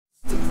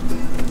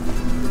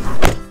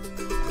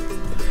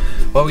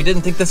Well, we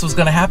didn't think this was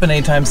going to happen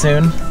anytime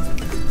soon,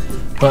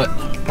 but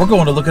we're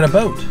going to look at a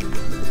boat.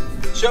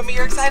 Show me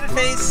your excited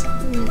face.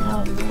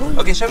 No.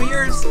 Okay, show me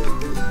yours.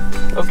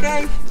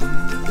 Okay.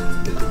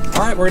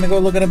 All right, we're gonna go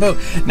look at a boat.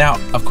 Now,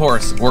 of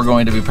course, we're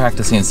going to be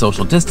practicing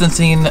social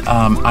distancing.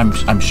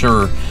 I'm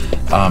sure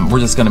we're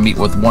just gonna meet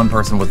with one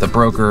person with the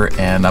broker,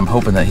 and I'm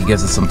hoping that he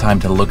gives us some time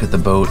to look at the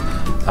boat,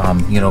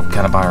 you know,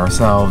 kind of by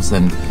ourselves,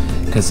 and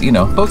because, you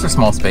know, boats are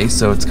small space,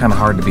 so it's kind of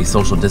hard to be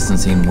social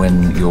distancing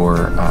when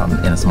you're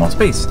in a small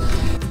space.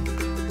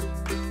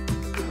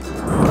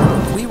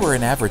 We're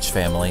an average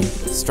family,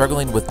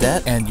 struggling with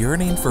debt and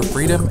yearning for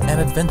freedom and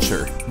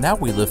adventure. Now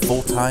we live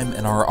full-time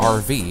in our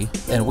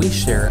RV, and we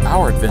share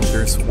our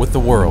adventures with the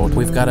world.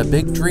 We've got a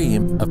big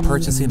dream of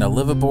purchasing a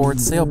liveaboard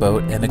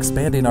sailboat and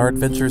expanding our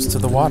adventures to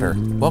the water.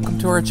 Welcome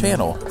to our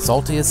channel,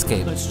 Salty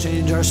Escape. Let's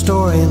change our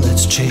story,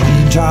 let's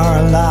change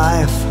our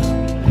life.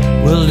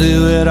 We'll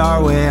do it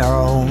our way,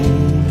 our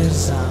own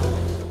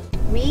design.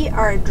 We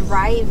are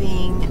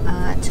driving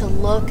to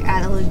look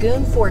at a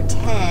Lagoon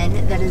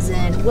 410 that is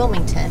in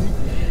Wilmington,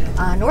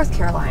 North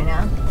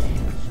Carolina.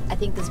 I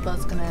think this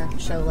boat's gonna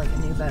show like a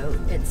new boat.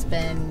 It's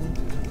been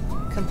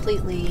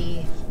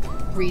completely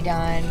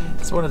redone.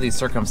 It's one of these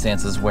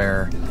circumstances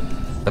where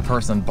the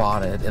person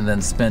bought it and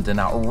then spent an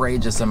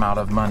outrageous amount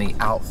of money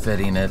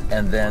outfitting it,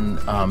 and then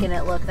making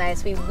it look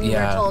nice. We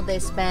were told they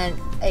spent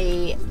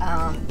a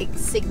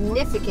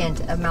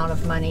significant amount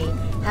of money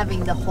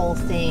having the whole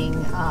thing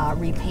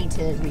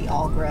repainted,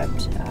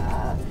 re-all-gripped.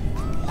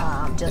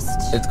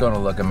 It's going to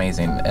look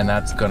amazing, and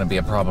that's going to be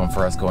a problem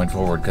for us going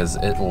forward, because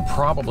it will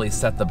probably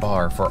set the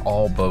bar for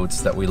all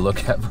boats that we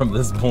look at from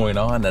this point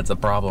on. That's a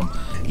problem.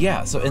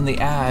 Yeah, so in the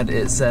ad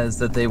it says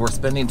that they were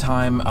spending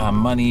time,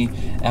 money,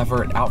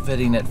 effort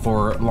outfitting it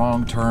for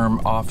long-term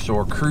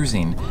offshore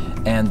cruising,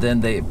 and then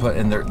they put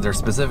in their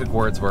specific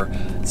words were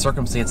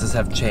circumstances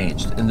have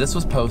changed, and this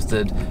was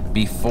posted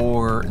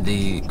before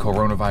the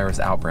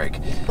coronavirus outbreak.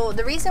 Well,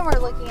 the reason we're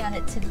looking at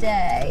it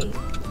today,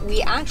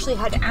 we actually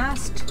had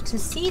asked to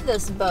see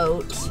this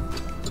boat.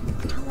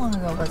 How long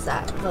ago was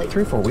that? Like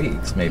 3 or 4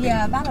 weeks, maybe.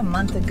 Yeah, about a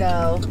month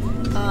ago.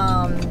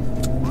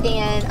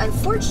 And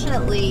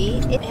unfortunately,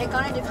 it had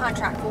gone into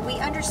contract. Well, we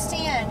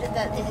understand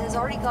that it has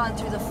already gone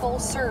through the full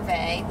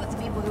survey with the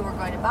people who were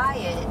going to buy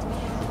it.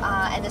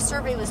 And the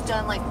survey was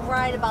done like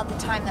right about the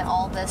time that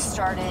all this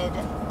started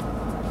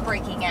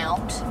breaking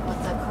out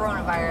with the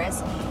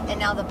coronavirus. And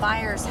now the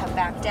buyers have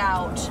backed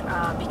out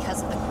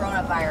because of the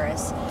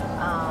coronavirus.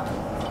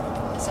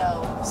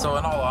 So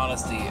in all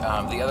honesty,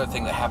 the other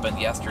thing that happened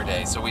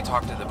yesterday, so we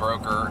talked to the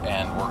broker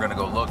and we're going to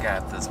go look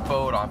at this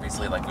boat,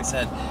 obviously, like we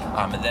said,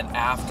 and then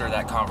after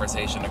that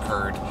conversation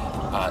occurred,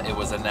 it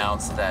was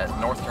announced that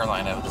North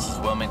Carolina, this is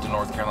Wilmington,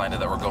 North Carolina,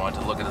 that we're going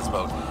to look at this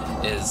boat,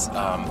 is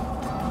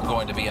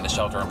going to be in a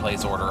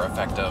shelter-in-place order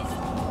effective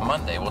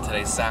Monday. Well,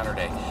 today's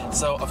Saturday.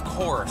 So, of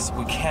course,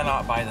 we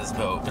cannot buy this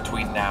boat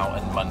between now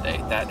and Monday.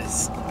 That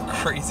is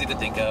crazy to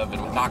think of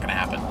and not going to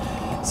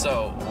happen.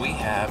 So, we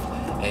have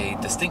a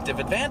distinctive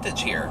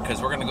advantage here, because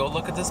we're going to go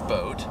look at this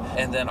boat,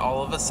 and then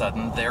all of a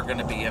sudden they're going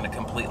to be in a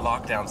complete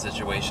lockdown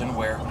situation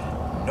where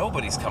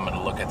nobody's coming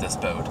to look at this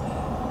boat.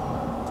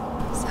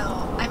 So,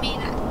 I mean,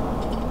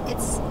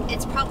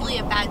 it's probably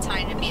a bad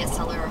time to be a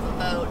seller of a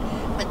boat,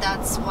 but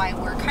that's why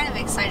we're kind of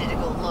excited to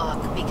go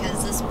look,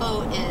 because this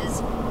boat is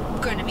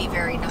going to be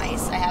very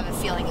nice. I have a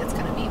feeling it's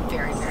going to be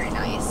very, very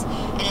nice,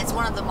 and it's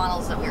one of the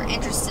models that we're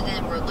interested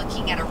in. We're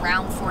looking at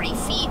around 40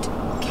 feet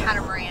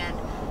catamaran,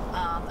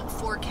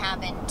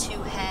 4-cabin,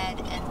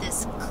 2-head, and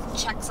this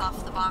checks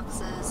off the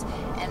boxes,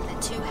 and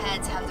the 2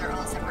 heads have their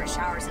own separate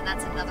showers, and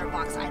that's another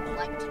box I'd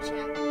like to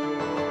check.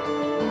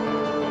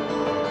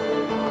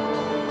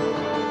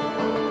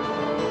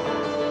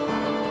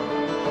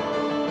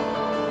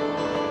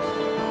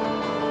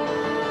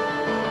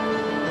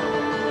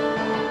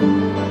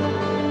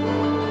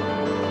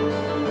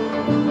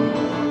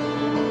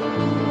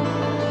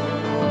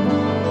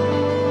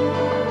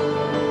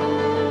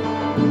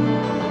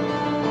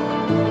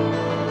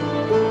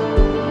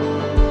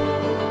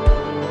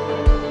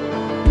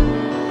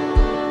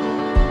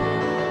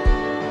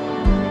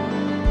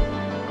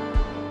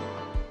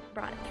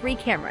 Brought 3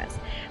 cameras,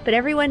 but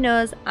everyone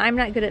knows I'm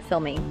not good at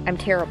filming. I'm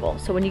terrible.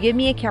 So when you give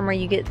me a camera,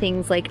 you get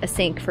things like a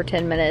sync for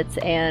 10 minutes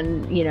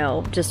and, you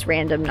know, just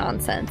random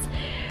nonsense.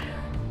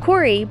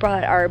 Corey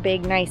brought our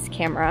big nice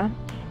camera,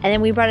 and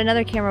then we brought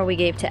another camera we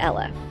gave to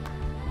Ella.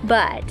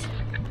 But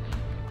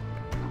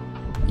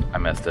I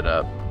messed it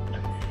up.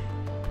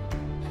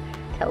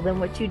 tell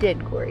them what you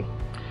did, Corey.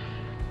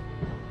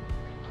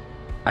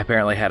 I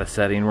apparently had a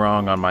setting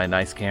wrong on my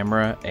nice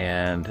camera,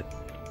 and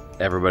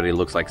everybody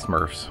looks like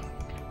Smurfs.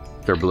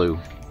 They're blue.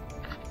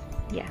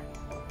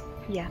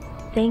 Yeah.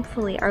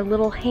 Thankfully, our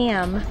little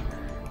ham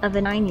of a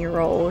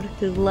 9-year-old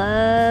who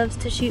loves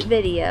to shoot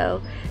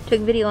video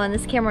took video on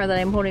this camera that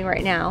I'm holding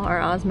right now, our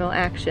Osmo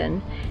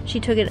Action.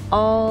 She took it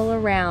all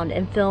around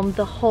and filmed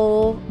the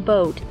whole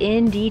boat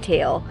in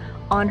detail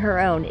on her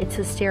own. It's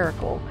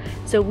hysterical.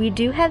 So we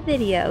do have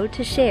video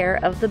to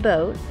share of the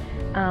boat.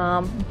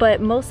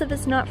 But most of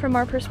it's not from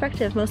our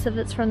perspective. Most of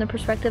it's from the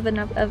perspective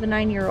of a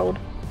 9-year-old.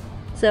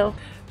 So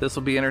this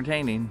will be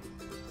entertaining.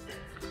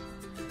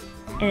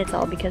 And it's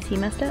all because he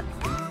messed up.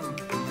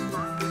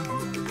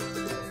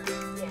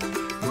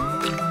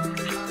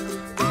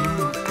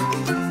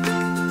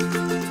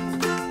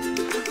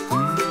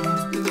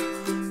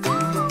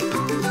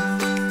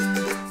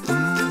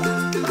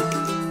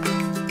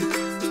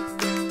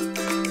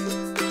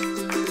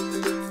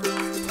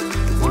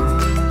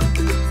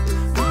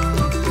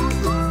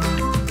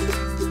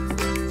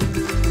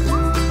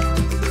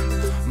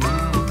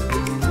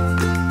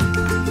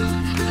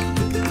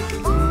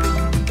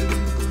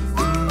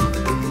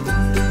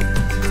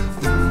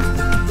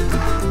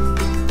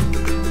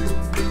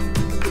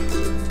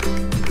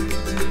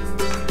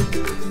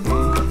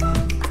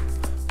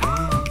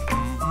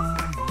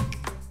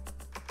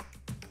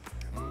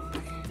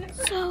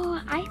 So,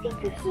 I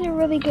think this is a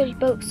really good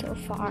boat so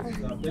far.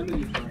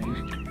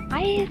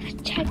 I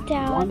have checked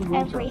out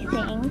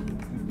everything.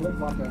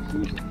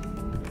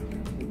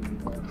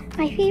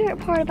 My favorite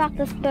part about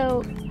this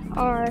boat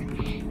are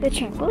the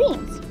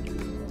trampolines.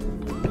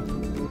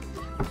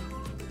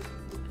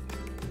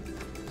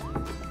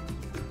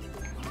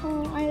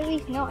 Oh, I at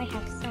least know I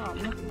have some.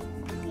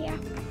 Yeah.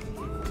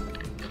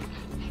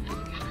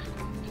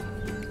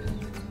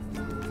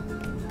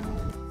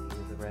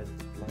 The red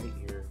light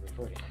here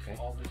recording,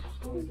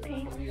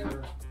 okay? Okay.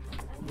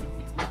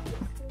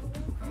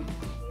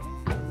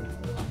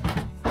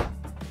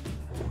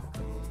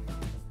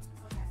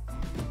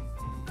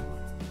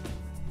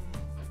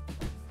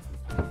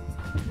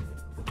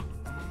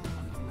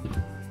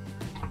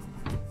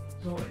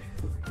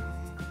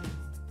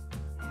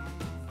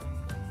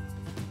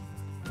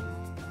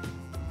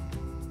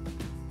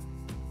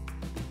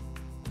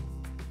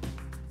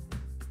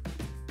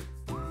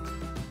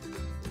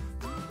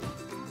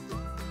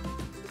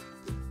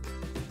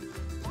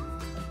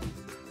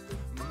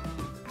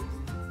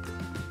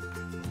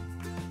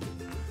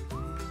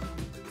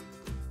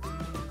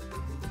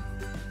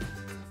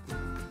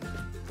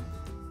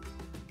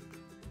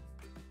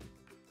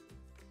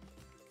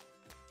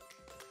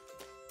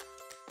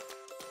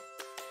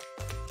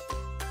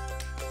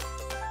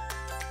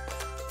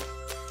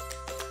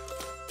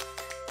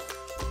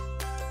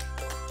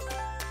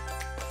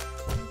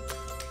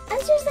 I'm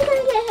seriously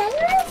gonna get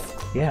hangers?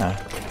 Yeah.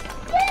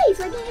 Yay,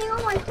 so I can hang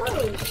all my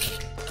clothes.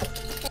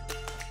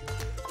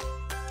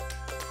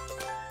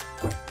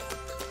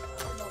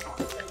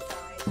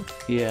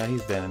 Yeah,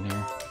 he's been in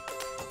here.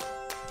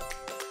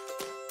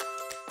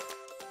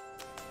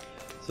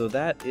 So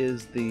that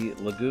is the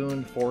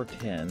Lagoon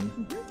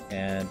 410,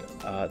 and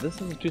this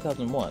is a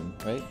 2001,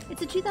 right?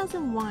 It's a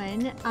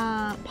 2001.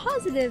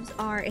 Positives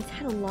are it's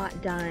had a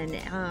lot done.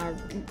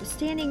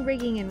 Standing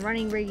rigging and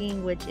running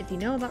rigging, which if you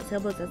know about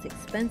sailboats, that's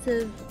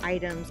expensive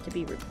items to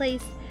be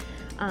replaced.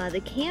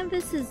 The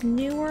canvas is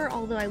newer,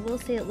 although I will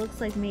say it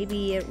looks like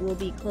maybe it will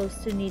be close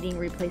to needing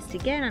replaced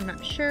again. I'm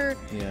not sure.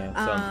 Yeah,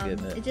 sun's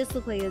getting it. It just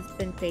looks like it's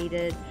been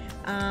faded.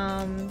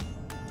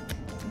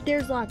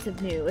 There's lots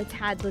of new. It's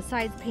had the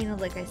sides painted,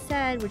 like I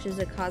said, which is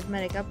a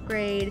cosmetic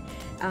upgrade.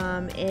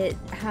 It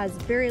has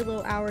very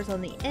low hours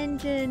on the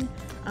engine.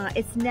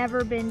 It's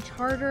never been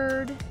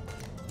chartered.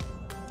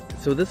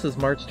 So this is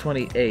March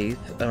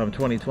 28th,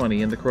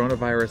 2020, and the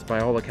coronavirus, by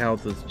all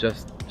accounts, is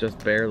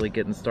just barely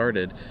getting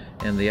started,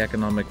 and the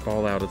economic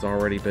fallout has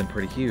already been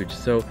pretty huge.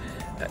 So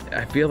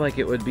I feel like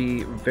it would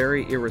be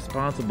very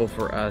irresponsible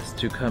for us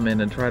to come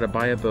in and try to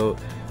buy a boat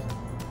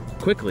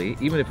quickly,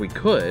 even if we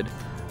could.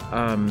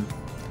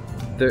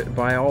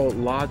 By all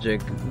logic,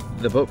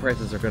 the boat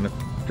prices are going to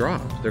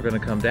drop. They're going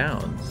to come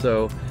down.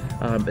 So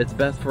it's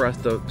best for us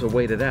to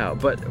wait it out.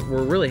 But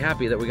we're really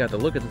happy that we got to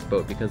look at this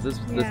boat, because this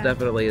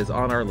definitely is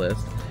on our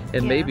list.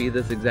 And maybe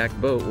this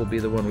exact boat will be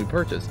the one we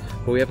purchase.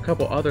 But we have a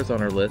couple others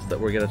on our list that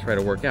we're going to try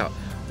to work out.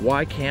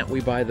 Why can't we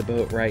buy the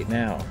boat right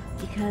now?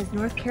 Because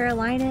North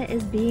Carolina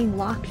is being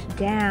locked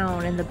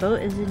down, and the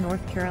boat is in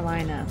North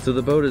Carolina. So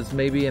the boat is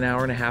maybe an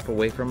hour and a half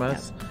away from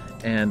us. Yep.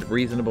 And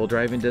reasonable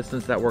driving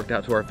distance, that worked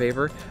out to our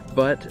favor.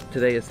 But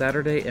today is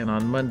Saturday, and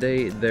on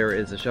Monday there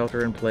is a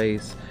shelter in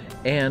place.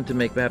 And to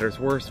make matters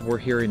worse, we're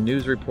hearing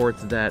news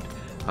reports that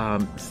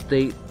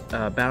state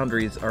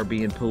boundaries are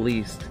being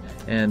policed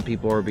and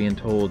people are being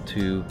told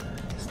to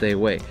stay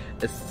away.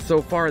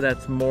 So far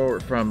that's more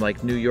from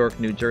like New York,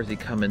 New Jersey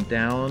coming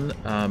down.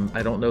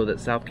 I don't know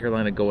that South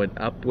Carolina going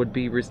up would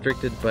be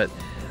restricted, but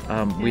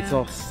we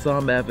saw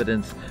some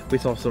evidence. We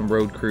saw some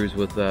road crews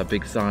with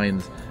big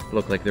signs,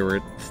 looked like they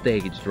were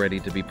staged, ready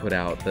to be put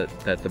out,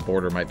 that the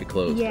border might be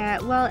closed. Yeah,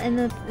 well, and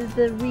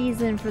the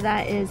reason for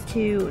that is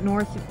to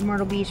North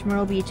Myrtle Beach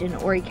and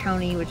Horry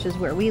County, which is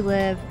where we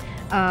live.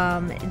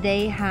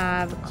 They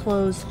have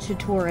closed to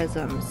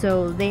tourism.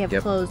 So they have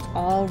closed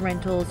all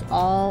rentals,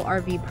 all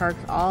RV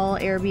parks, all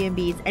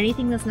Airbnbs.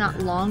 Anything that's not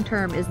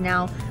long-term is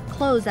now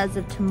closed as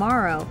of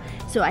tomorrow.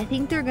 So I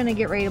think they're going to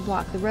get ready to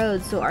block the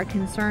roads. So our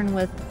concern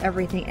with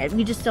everything,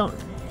 we just don't,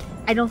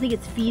 I don't think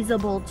it's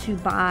feasible to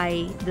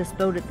buy this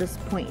boat at this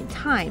point in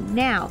time.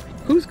 Now,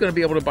 who's going to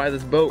be able to buy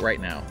this boat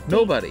right now?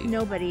 Nobody.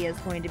 Nobody is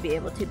going to be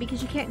able to,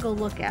 because you can't go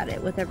look at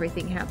it with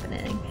everything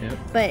happening. Yep.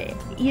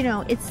 But you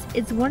know,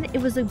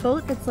 it was a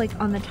boat that's like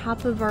on the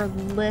top of our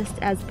list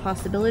as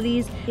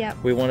possibilities. Yep.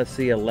 We want to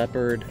see a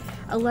Leopard.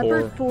 A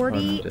Leopard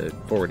 40.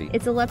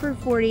 It's a Leopard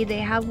 40. They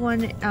have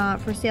one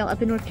for sale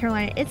up in North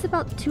Carolina. It's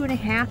about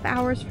 2.5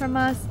 hours from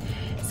us.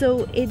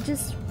 So it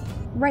just,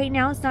 right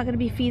now it's not going to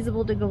be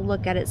feasible to go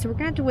look at it. So we're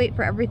going to have to wait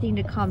for everything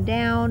to calm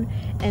down,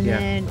 and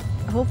then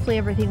hopefully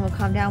everything will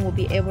calm down. We'll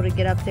be able to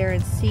get up there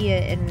and see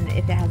it, and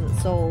if it hasn't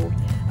sold.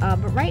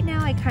 But right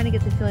now I kind of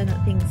get the feeling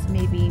that things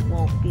maybe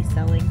won't be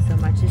selling so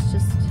much. It's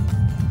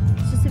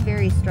just a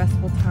very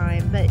stressful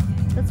time, but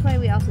that's why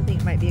we also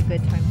think it might be a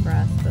good time for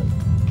us, but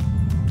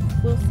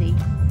we'll see.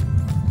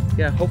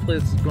 Yeah, hopefully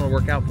this is going to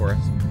work out for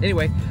us.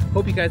 Anyway,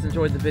 hope you guys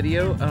enjoyed the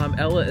video.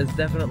 Ella is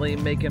definitely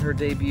making her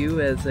debut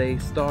as a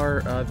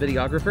star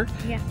videographer.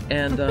 Yeah.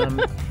 And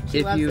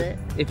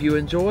if you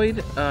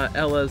enjoyed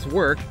Ella's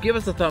work, give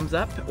us a thumbs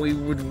up. We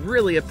would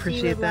really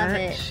appreciate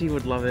that. She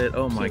would love it.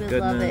 Oh my goodness. She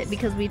would love it,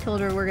 because we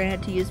told her we're going to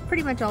have to use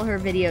pretty much all her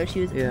videos.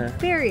 She was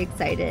very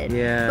excited.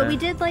 Yeah. But we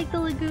did like the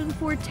Lagoon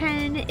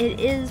 410. It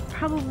is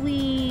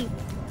probably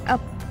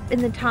up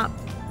in the top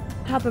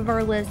of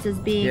our list as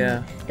being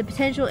the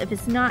potential, if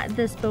it's not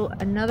this boat,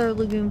 another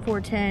Lagoon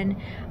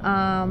 410.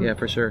 Yeah,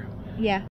 for sure. Yeah.